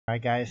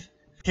Alright guys,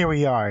 here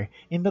we are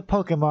in the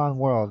Pokemon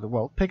world,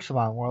 well,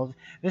 Pixelmon world.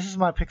 This is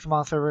my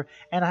Pixelmon server,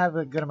 and I have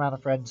a good amount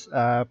of friends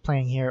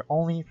playing here,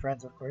 only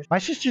friends of course. My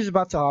sister's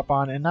about to hop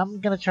on, and I'm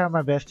gonna try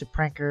my best to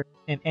prank her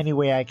in any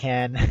way I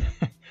can.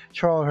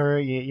 Troll her,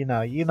 you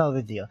know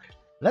the deal.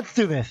 Let's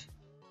do this!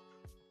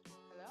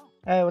 Hello.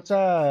 Hey, what's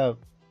up?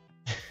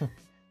 I'm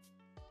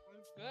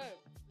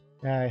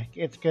good.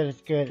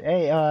 It's good.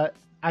 Hey,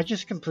 I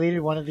just completed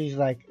one of these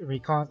like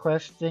recon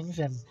quest things,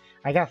 and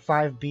I got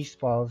 5 beast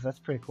balls. That's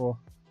pretty cool.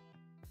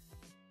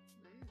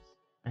 Nice.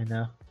 I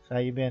know. So how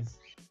you been? Doing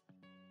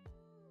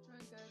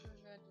good.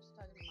 Just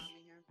talking to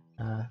mommy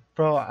here.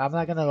 Bro, I'm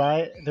not gonna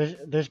lie.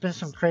 There's been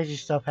some crazy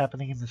stuff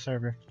happening in the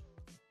server.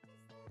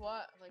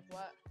 What? Like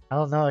what? I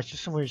don't know. It's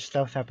just some weird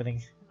stuff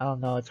happening. I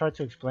don't know. It's hard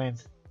to explain.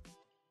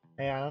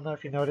 Hey, I don't know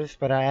if you noticed,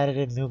 but I added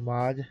a new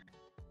mod.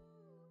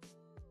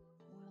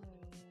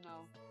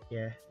 No.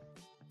 Yeah.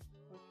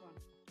 Which one?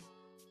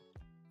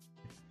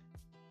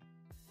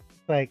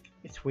 Like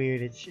it's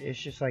weird. It's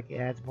just like it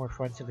adds more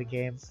fun to the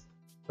game,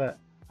 but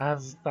I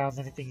haven't found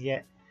anything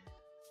yet.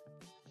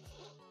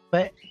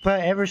 But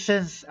ever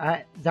since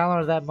I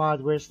downloaded that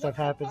mod, weird stuff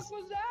happens.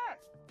 What the fuck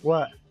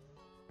was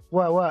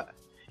that? What?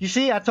 You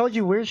see, I told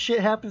you weird shit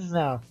happens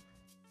now.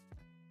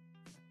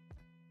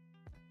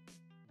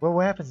 What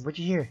happened? What'd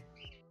you hear?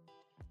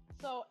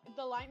 So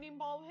the lightning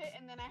bulb hit,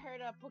 and then I heard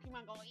a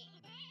Pokemon go.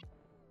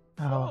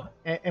 Oh,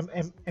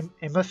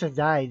 it must have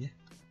died,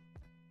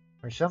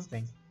 or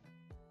something.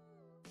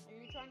 Are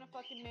you trying to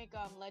fucking make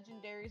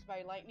legendaries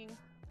by lightning?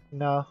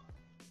 No,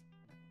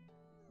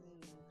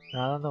 I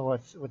don't know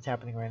what's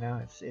happening right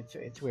now.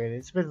 It's weird.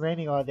 It's been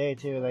raining all day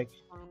too. Like,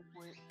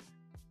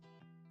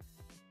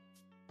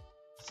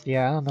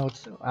 yeah, I don't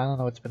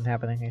know what's been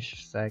happening. It's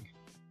just like,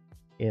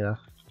 you know.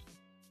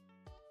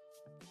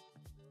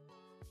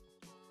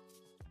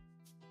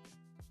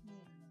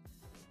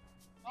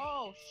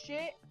 Oh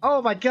shit!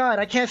 Oh my god,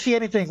 I can't see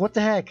anything. What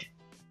the heck?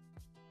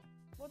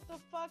 What the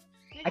fuck?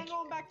 Nigga, I'm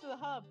going back to the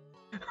hub.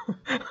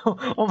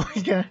 Oh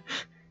my god.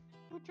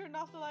 Who turned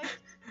off the lights?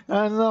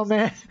 I don't know,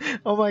 man.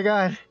 Oh my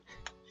god.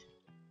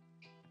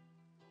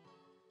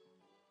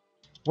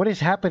 What is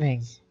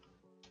happening?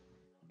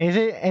 Is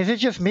it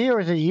just me or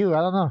is it you?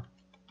 I don't know.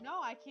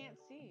 No, I can't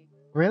see.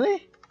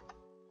 Really?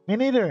 Me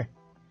neither.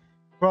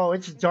 Bro,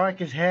 it's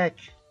dark as heck.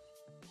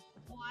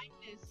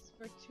 Blindness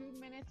for 2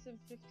 minutes and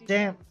 50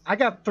 Damn, seconds. I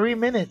got 3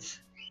 minutes.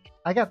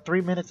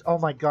 Oh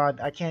my god,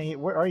 I can't eat.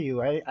 Where are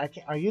you? I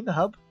can't. Are you in the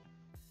hub?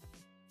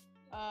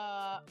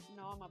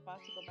 No, I'm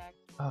about to go back.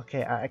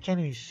 Okay, I can't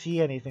even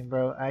see anything,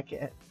 bro. I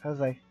can't. I was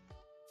like,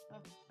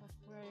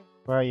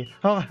 Where are you?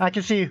 where are you? Oh, I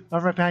can see you.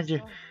 I'm right behind you.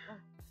 Oh.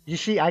 You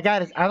see, I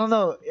got it. I don't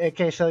know.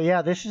 Okay, so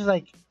yeah, this is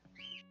like,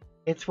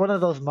 it's one of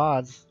those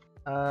mods.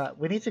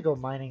 We need to go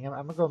mining.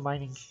 I'm gonna go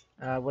mining.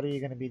 What are you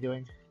gonna be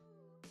doing?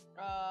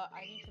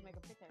 I need to make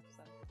a pickaxe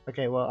then.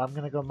 Okay, well, I'm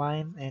gonna go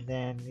mine, and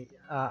then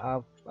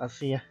I'll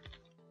see ya.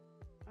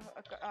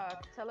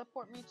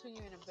 Teleport me to you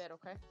in a bit,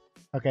 okay?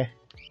 Okay.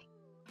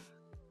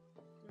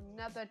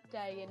 Another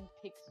day in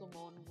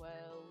Pixelmon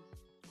world.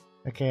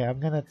 Okay,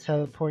 I'm gonna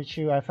teleport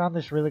you. I found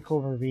this really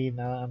cool ravine.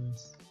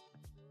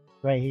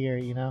 Right here,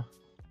 you know.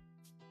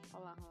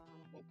 Hold on.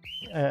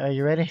 Are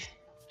you ready?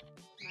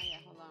 Not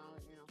yet, hold on, I'll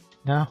let you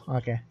know. No?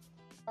 Okay.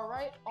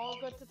 Alright, all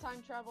good to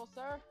time travel,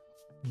 sir?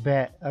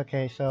 Bet.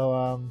 Okay,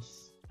 so,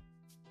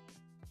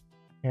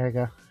 here I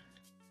go.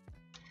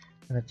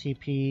 I'm gonna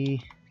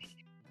TP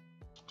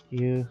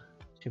you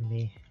to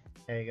me.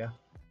 There you go.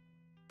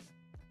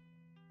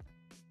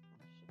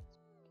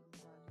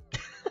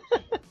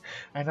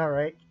 I know,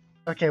 right?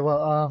 Okay,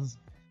 well,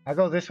 I'll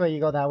go this way, you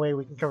go that way,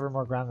 we can cover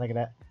more ground like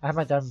that. I have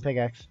my diamond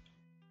pickaxe.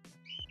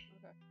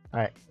 Okay.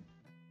 Alright.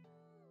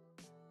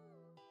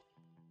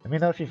 Let me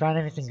know if you find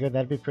anything good,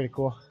 that'd be pretty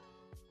cool.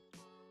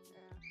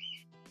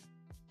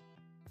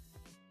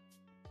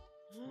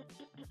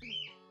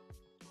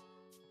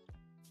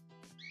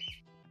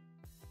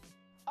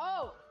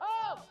 Oh!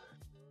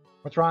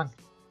 What's wrong?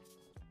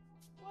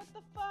 What the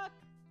fuck?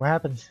 What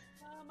happened?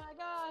 Oh my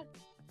god!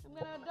 I'm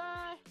gonna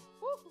die!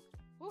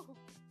 Woo!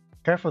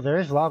 Careful, there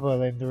is lava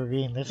in the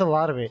ravine. There's a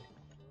lot of it.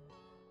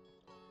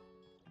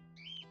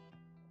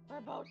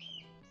 Boat,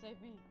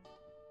 save me.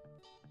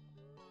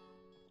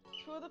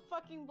 2 of the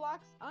fucking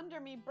blocks under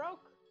me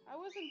broke. I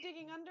wasn't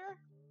digging under.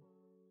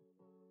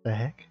 The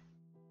heck?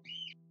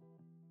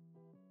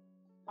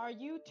 Are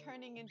you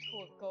turning into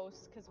a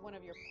ghost because one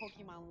of your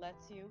Pokemon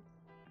lets you?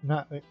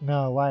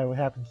 No, why? What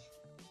happened?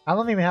 I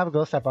don't even have a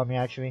ghost type on me,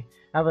 actually.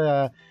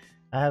 I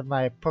have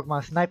my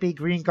Pokemon Snipey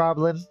Green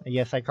Goblin.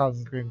 Yes, I call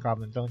him Green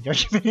Goblin. Don't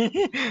judge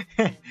me.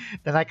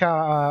 Then I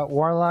got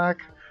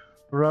Warlock,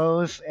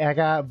 Rose. And I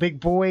got Big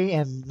Boy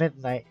and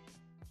Midnight.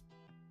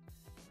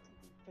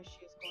 Something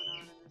fishy is going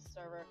on in this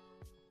server.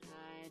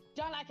 I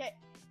don't like it.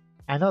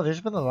 I know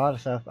there's been a lot of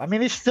stuff. I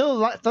mean, it's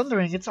still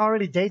thundering. It's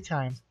already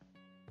daytime.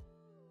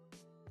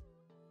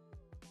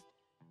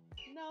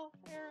 No,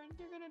 Aaron,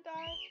 you're gonna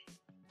die.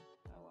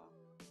 Oh well.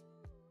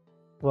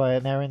 What?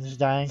 And Aaron's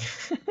dying.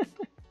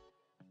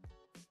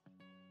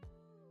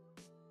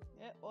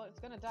 Yeah, well, it's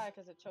gonna gonna die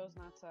because it chose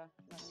not to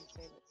let me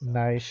save it. So.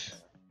 Nice.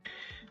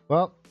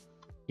 Well,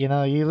 you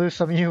know, you lose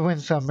some, you win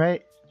some,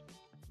 right?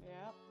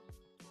 Yep.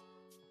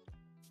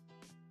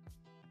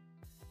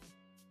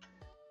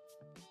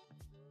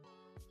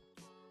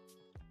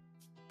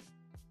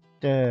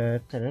 Da,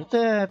 da,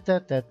 da, da,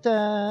 da,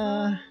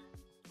 da.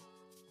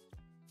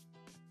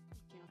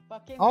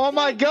 Oh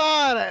my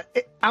god!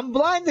 I'm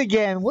blind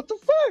again! What the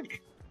fuck?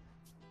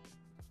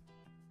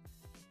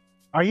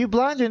 Are you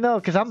blind or no?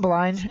 Because I'm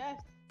blind.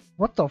 Yes.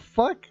 What the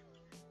fuck?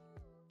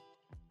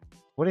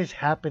 What is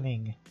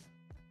happening?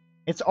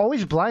 It's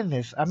always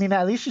blindness. I mean,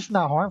 at least it's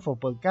not harmful,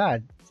 but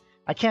god.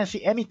 I can't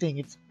see anything.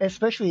 It's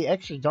especially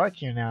extra dark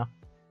here now.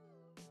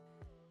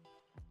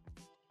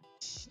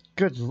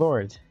 Good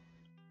lord.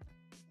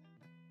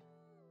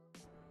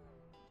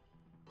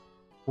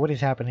 What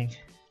is happening?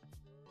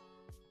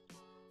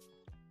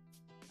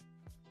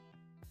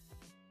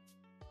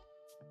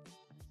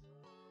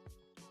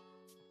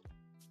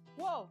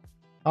 Whoa!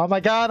 Oh my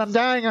god, I'm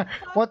dying!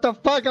 What the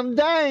fuck? I'm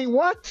dying!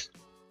 What?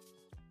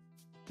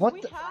 What?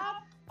 Do we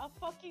have a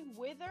fucking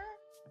wither?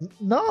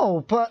 No,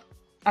 but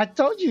I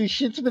told you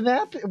shit's been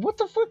happening. What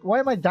the fuck? Why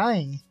am I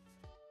dying?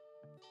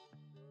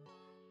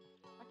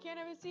 I can't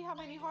even see how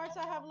many hearts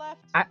I have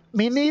left.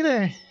 Me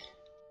neither.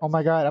 Oh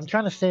my god, I'm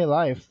trying to stay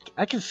alive.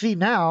 I can see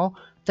now,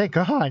 thank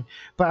god,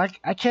 but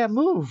I can't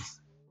move.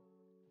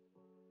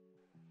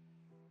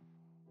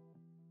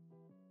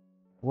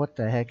 What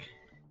the heck?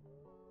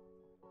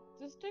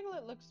 This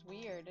Diglett looks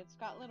weird. It's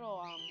got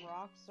little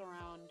rocks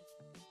around.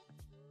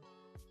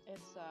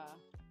 It's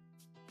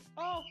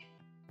oh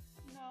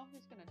no,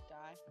 he's gonna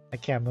die. I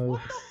can't move.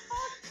 What the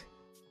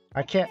fuck?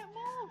 I can't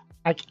move.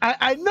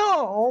 I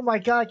know. Oh my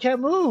god, I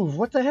can't move.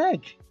 What the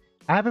heck?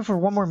 I have it for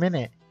one more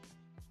minute.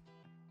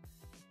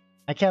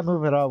 I can't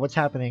move at all. What's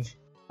happening?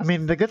 I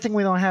mean, the good thing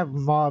we don't have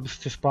mobs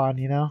to spawn,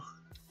 you know?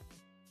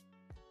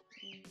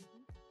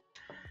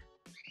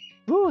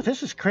 Ooh,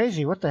 this is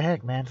crazy. What the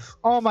heck, man?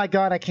 Oh my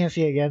god, I can't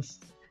see again.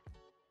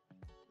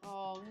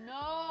 Oh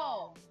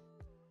no!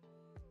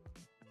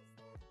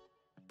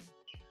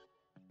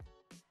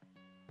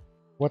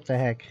 What the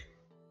heck?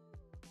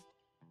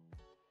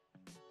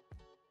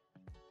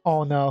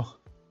 Oh no.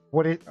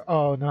 What is...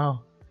 Oh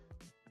no.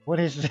 What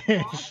is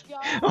this?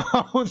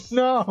 Oh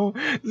no!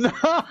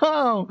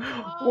 No!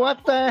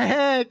 What the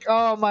heck?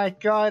 Oh my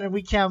god, and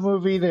we can't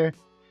move either.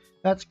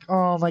 That's...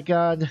 Oh my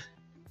god.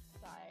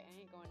 I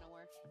ain't going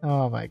nowhere.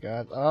 Oh my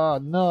god. Oh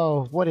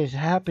no. What is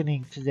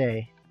happening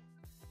today?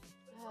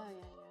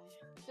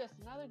 Just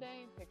another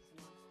day in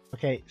Pixelmon.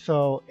 Okay,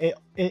 so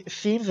it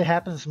seems it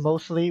happens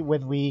mostly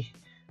when we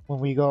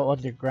go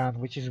underground,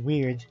 which is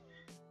weird.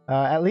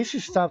 At least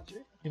it stopped,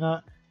 you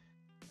know.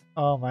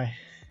 Oh my.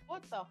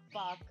 What the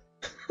fuck?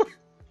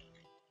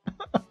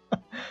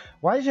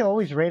 Why is it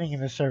always raining in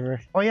the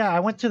server? Oh yeah, I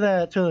went to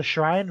the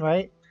shrine,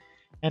 right?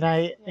 And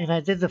I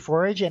did the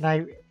forage, and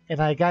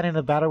I got in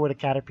a battle with a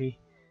Caterpie.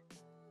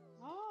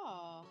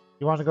 Oh.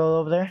 You want to go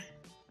over there?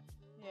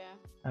 Yeah.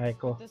 All right,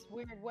 cool. With this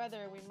weird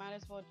weather, we might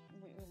as well.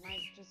 We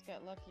might just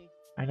get lucky.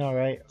 I know,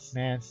 right?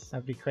 Man,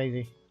 that'd be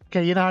crazy.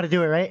 Okay, you know how to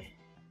do it, right?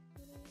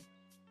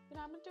 You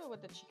know, I'm gonna do it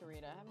with the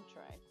Chikorita. I haven't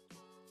tried.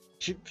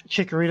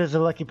 Chikorita's a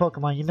lucky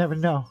Pokemon. You never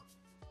know.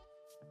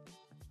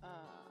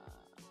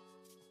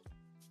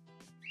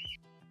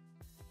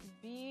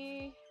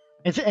 B.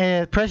 It's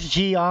press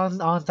G on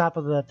top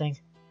of the thing.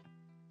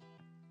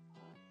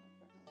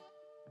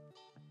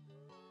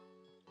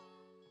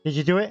 Did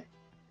you do it?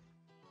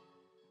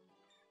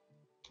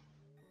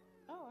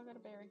 Oh, I got a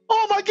berry.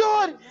 Oh my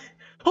god!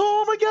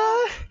 Oh my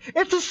god!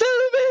 It's a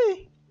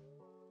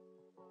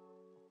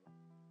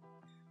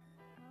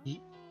Celebi!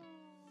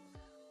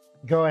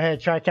 Go ahead,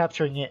 try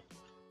capturing it.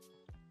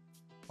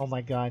 Oh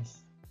my god.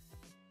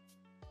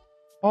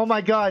 Oh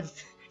my god!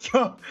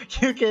 Yo,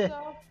 you can.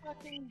 So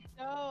fucking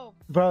dope.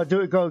 Bro,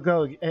 do it,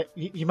 go.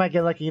 You might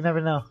get lucky, you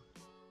never know.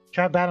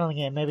 Try battling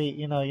it, maybe,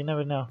 you know, you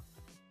never know.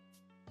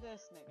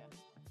 This nigga.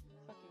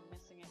 Fucking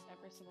missing it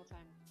every single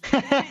time.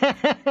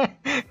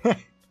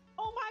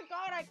 Oh my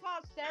god, I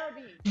caught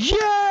Celebi!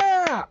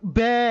 Yeah!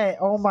 Bet!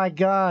 Oh my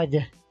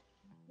god.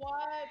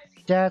 What?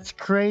 That's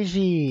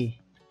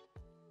crazy.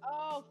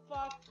 Oh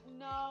fuck,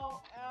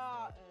 no.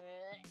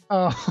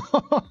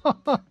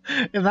 Oh.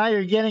 And now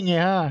you're getting it,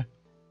 huh?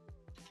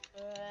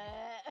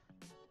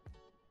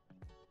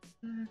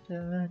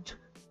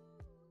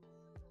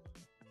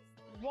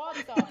 What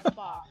the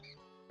fuck?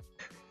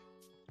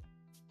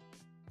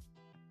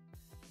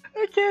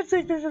 I can't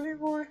take this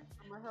anymore.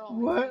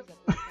 What?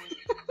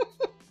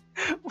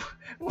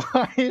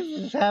 Why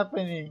is this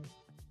happening?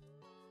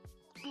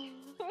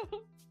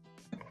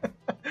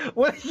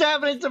 What is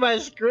happening to my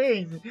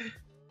screen?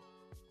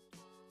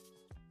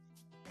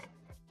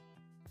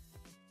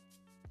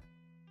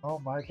 Oh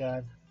my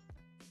god.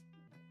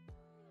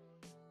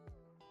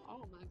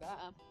 Oh my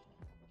god.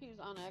 He's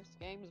on X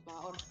Games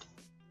mode.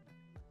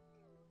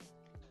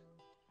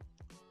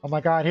 Oh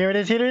my god, here it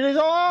is, here it is.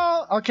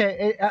 Oh!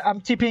 Okay,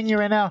 I'm TPing you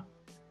right now.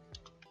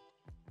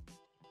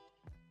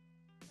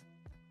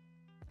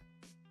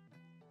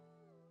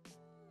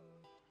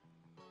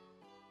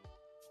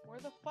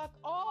 fuck?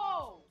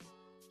 Oh!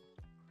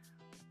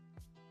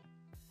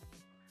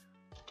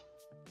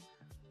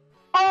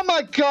 Oh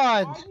my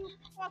god! Are you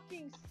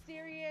fucking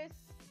serious?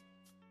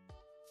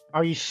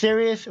 Are you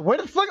serious? Where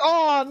the fuck?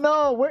 Oh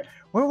no!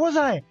 Where was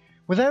I?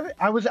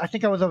 I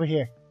think I was over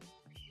here.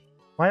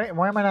 Why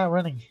am I not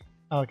running?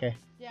 Oh, okay.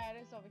 Yeah,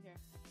 it is over here.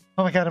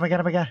 Oh my god! Oh my god!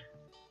 Oh my god!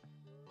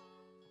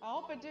 I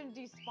hope it didn't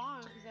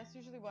despawn, because that's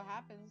usually what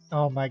happens.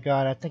 Oh my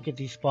god! I think it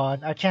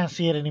despawned. I can't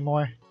see it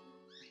anymore.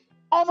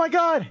 Oh my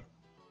god!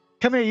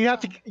 Come here!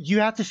 You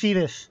have to see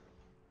this.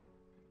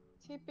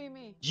 TP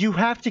me. You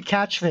have to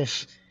catch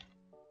this.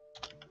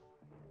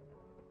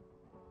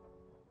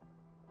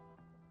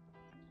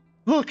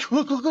 Look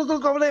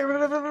over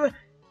there.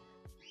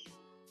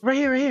 Right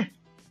here.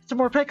 It's a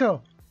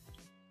Morpeko.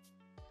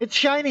 It's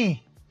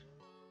shiny.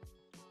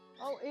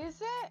 Oh,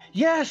 is it?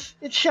 Yes,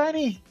 it's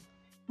shiny.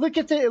 Look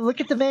at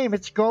the name.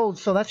 It's gold,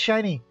 so that's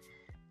shiny.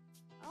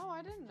 Oh,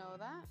 I didn't know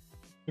that.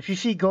 If you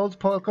see gold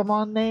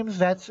Pokemon names,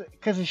 that's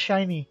because it's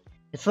shiny.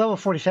 It's level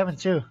 47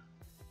 too.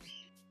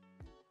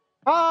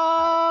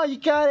 Oh, you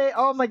got it!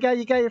 Oh my god,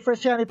 you got your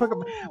first shiny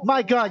Pokemon. Ooh,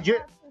 My god, I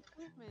got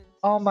improvements.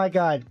 oh my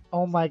god.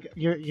 Oh my god,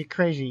 you're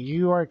crazy.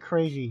 You are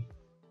crazy.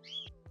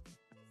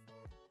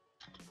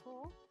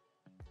 Cool.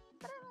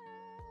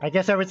 I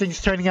guess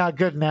everything's turning out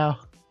good now.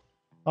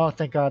 Oh,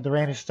 thank god, the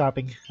rain is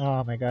stopping.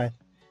 Oh my god.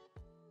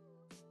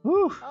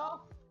 Woo!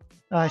 Oh,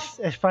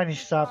 It finally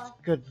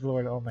stopped. Good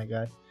lord, oh my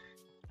god.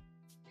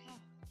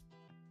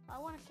 I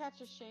want to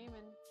catch a shaman.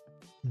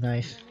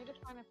 Nice. I need to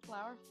find a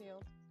flower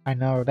field. I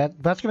know,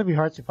 that's gonna be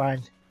hard to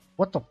find.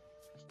 What the?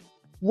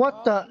 What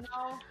Oh, the?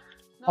 No.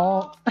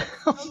 Oh,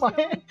 oh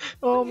my,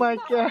 oh my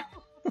god.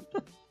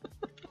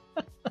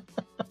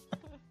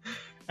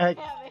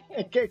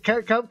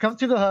 Come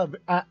to the hub.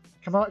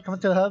 Come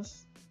to the hub.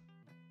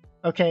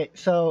 Okay,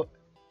 so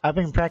I've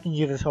been pranking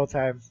you this whole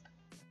time.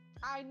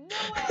 I knew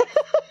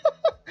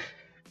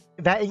it!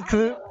 That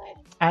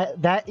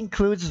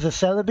includes the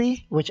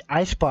Celebi, which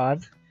I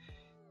spawned,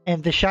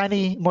 and the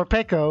shiny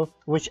Morpeko,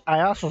 which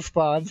I also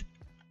spawned.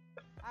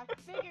 I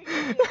figured you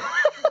did.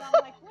 Because I'm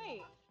like,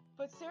 wait,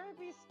 but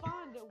Cerebi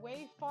spawned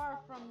way far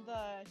from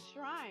the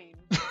shrine.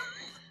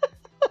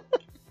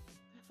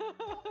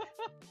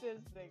 This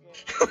nigga.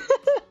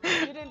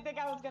 You didn't think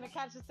I was gonna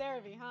catch a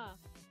Cerebi, huh?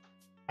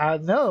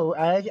 No,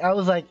 I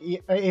was like,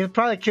 it'd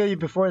probably kill you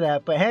before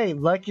that, but hey,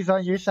 luck is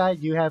on your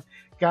side. You have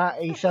got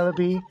a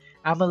Celebi.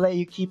 I'm gonna let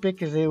you keep it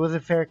because it was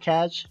a fair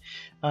catch.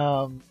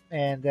 And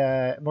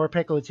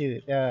Morpeko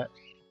too.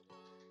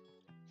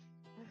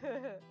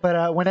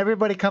 But when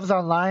everybody comes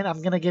online,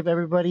 I'm gonna give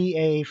everybody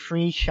a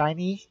free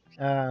shiny.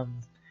 Not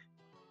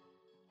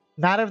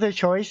of their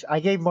choice. I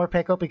gave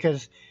Morpeko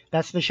because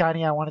that's the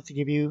shiny I wanted to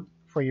give you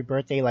for your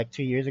birthday like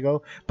 2 years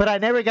ago. But I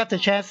never got the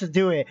chance to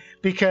do it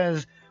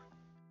because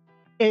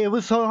it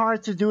was so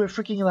hard to do it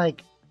freaking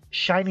like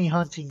shiny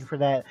hunting for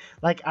that.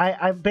 Like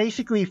I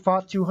basically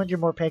fought 200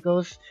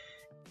 Morpekos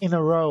in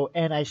a row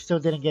and I still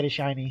didn't get a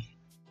shiny.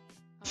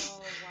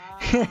 Oh,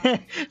 wow.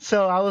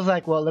 So I was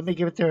like, well, let me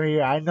give it to her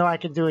here. I know I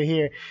can do it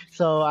here.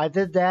 So I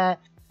did that,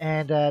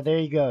 and there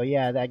you go.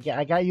 Yeah,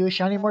 I got you a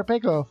shiny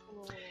Morpeko,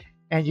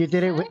 and you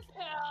did it with,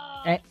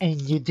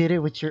 and you did it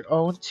with your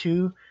own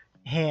 2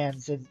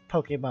 hands in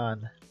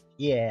Pokemon.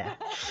 Yeah.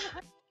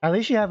 At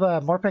least you have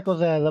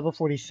Morpeko's at level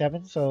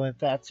 47, so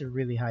that's a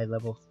really high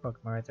level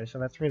Pokemon right there. So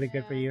that's really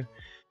good for you.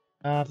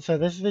 So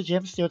this is the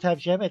gym, Steel type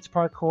gym. It's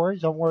parkour.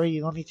 Don't worry,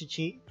 you don't need to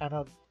cheat. I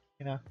know,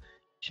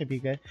 should be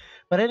good.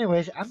 But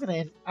anyways, I'm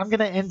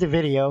gonna end the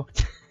video.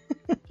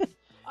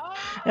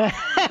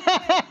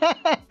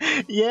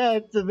 Yeah,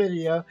 it's a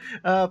video.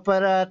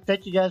 But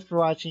thank you guys for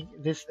watching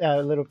this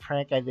little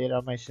prank I did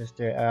on my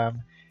sister.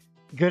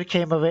 Good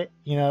came of it,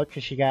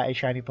 because she got a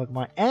shiny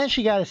Pokemon and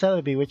she got a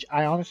Celebi, which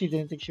I honestly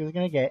didn't think she was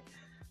gonna get.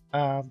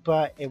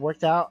 But it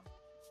worked out.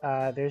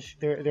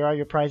 There are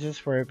your prizes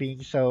for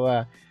being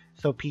so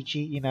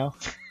peachy,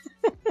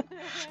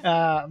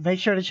 Make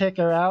sure to check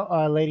her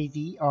out, Lady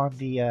D, on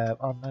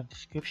the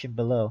description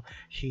below.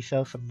 She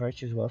sells some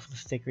merch as well, some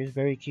stickers,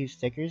 very cute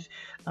stickers,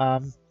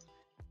 and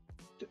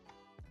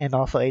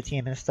also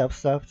ATM and stuff.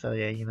 So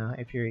yeah,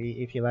 if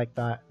you like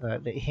that,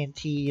 the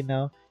hinty,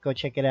 go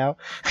check it out.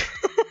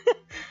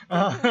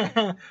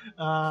 But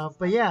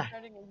yeah.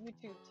 Starting a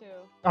YouTube too.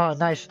 Oh,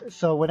 nice.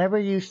 So whenever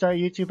you start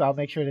YouTube, I'll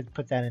make sure to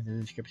put that in the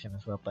description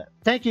as well. But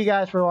thank you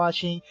guys for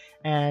watching,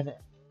 and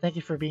thank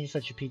you for being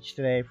such a peach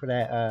today for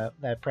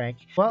that prank.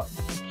 Well,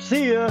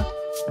 see ya!